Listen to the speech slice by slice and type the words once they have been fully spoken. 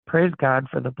praise God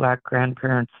for the Black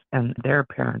grandparents and their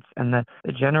parents and the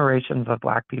generations of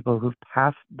Black people who've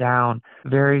passed down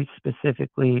very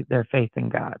specifically their faith in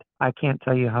God. I can't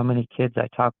tell you how many kids I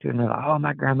talk to and they're like, oh,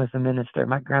 my grandma's a minister,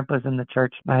 my grandpa's in the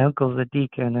church, my uncle's a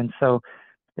deacon. And so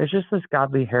there's just this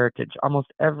godly heritage.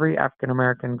 Almost every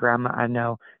African-American grandma I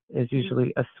know is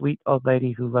usually a sweet old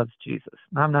lady who loves Jesus.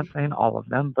 Now, I'm not saying all of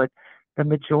them, but the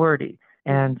majority.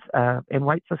 And in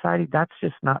white society, that's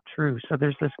just not true. So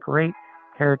there's this great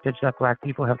heritage that Black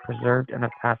people have preserved and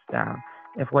have passed down.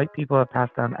 If white people have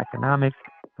passed down economics,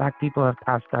 Black people have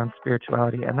passed down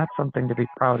spirituality, and that's something to be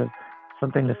proud of,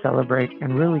 something to celebrate,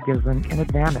 and really gives them an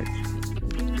advantage.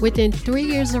 Within 3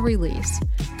 years of release,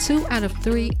 2 out of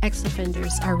 3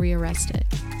 ex-offenders are rearrested.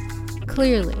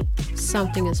 Clearly,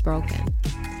 something is broken.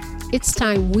 It's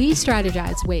time we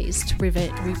strategize ways to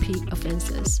prevent repeat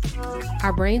offenses.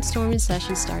 Our brainstorming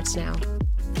session starts now.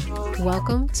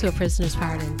 Welcome to A Prisoner's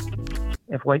Pardon.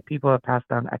 If white people have passed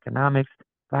down economics,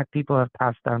 Black people have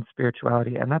passed down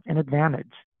spirituality, and that's an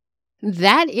advantage.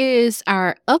 That is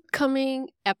our upcoming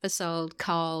episode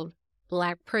called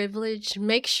Black Privilege.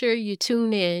 Make sure you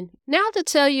tune in now to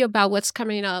tell you about what's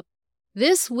coming up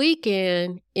this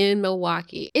weekend in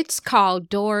Milwaukee. It's called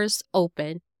Doors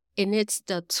Open, and it's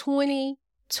the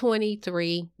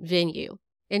 2023 venue,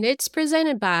 and it's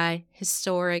presented by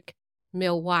Historic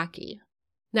Milwaukee.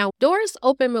 Now, Doors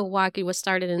Open Milwaukee was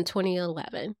started in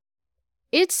 2011.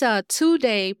 It's a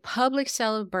 2-day public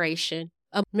celebration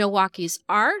of Milwaukee's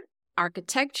art,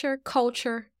 architecture,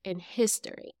 culture, and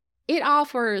history. It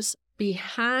offers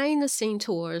behind-the-scene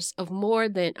tours of more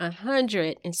than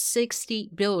 160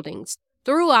 buildings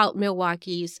throughout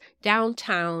Milwaukee's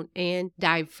downtown and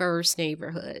diverse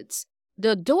neighborhoods.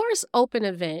 The Doors Open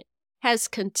event has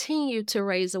continued to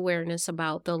raise awareness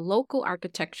about the local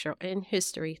architecture and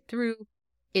history through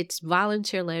its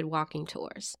volunteer-led walking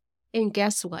tours. And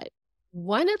guess what?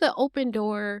 One of the open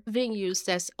door venues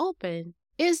that's open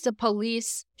is the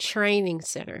Police Training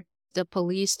Center. The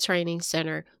Police Training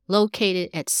Center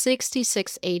located at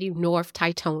 6680 North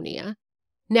Titonia.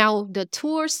 Now, the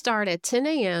tours start at 10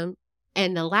 a.m.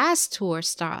 and the last tour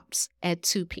stops at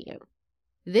 2 p.m.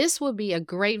 This will be a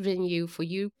great venue for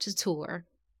you to tour.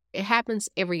 It happens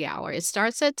every hour. It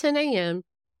starts at 10 a.m.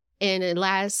 and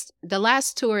the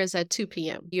last tour is at 2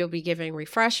 p.m. You'll be giving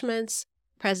refreshments,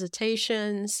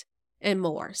 presentations, and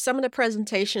more. Some of the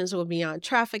presentations will be on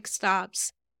traffic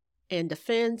stops and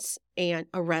defense and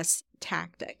arrest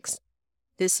tactics.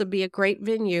 This will be a great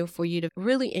venue for you to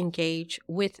really engage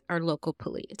with our local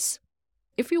police.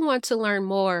 If you want to learn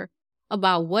more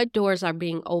about what doors are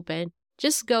being opened,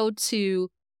 just go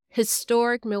to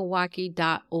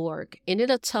historicmilwaukee.org and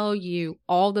it'll tell you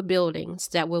all the buildings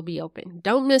that will be open.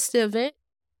 Don't miss the event.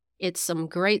 It's some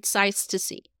great sights to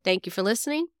see. Thank you for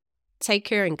listening. Take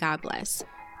care and God bless.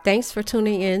 Thanks for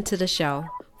tuning in to the show.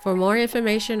 For more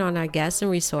information on our guests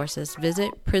and resources,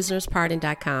 visit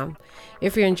prisonerspardon.com.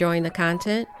 If you're enjoying the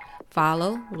content,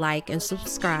 follow, like, and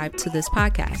subscribe to this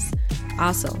podcast.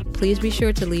 Also, please be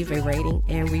sure to leave a rating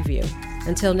and review.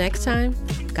 Until next time,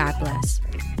 God bless.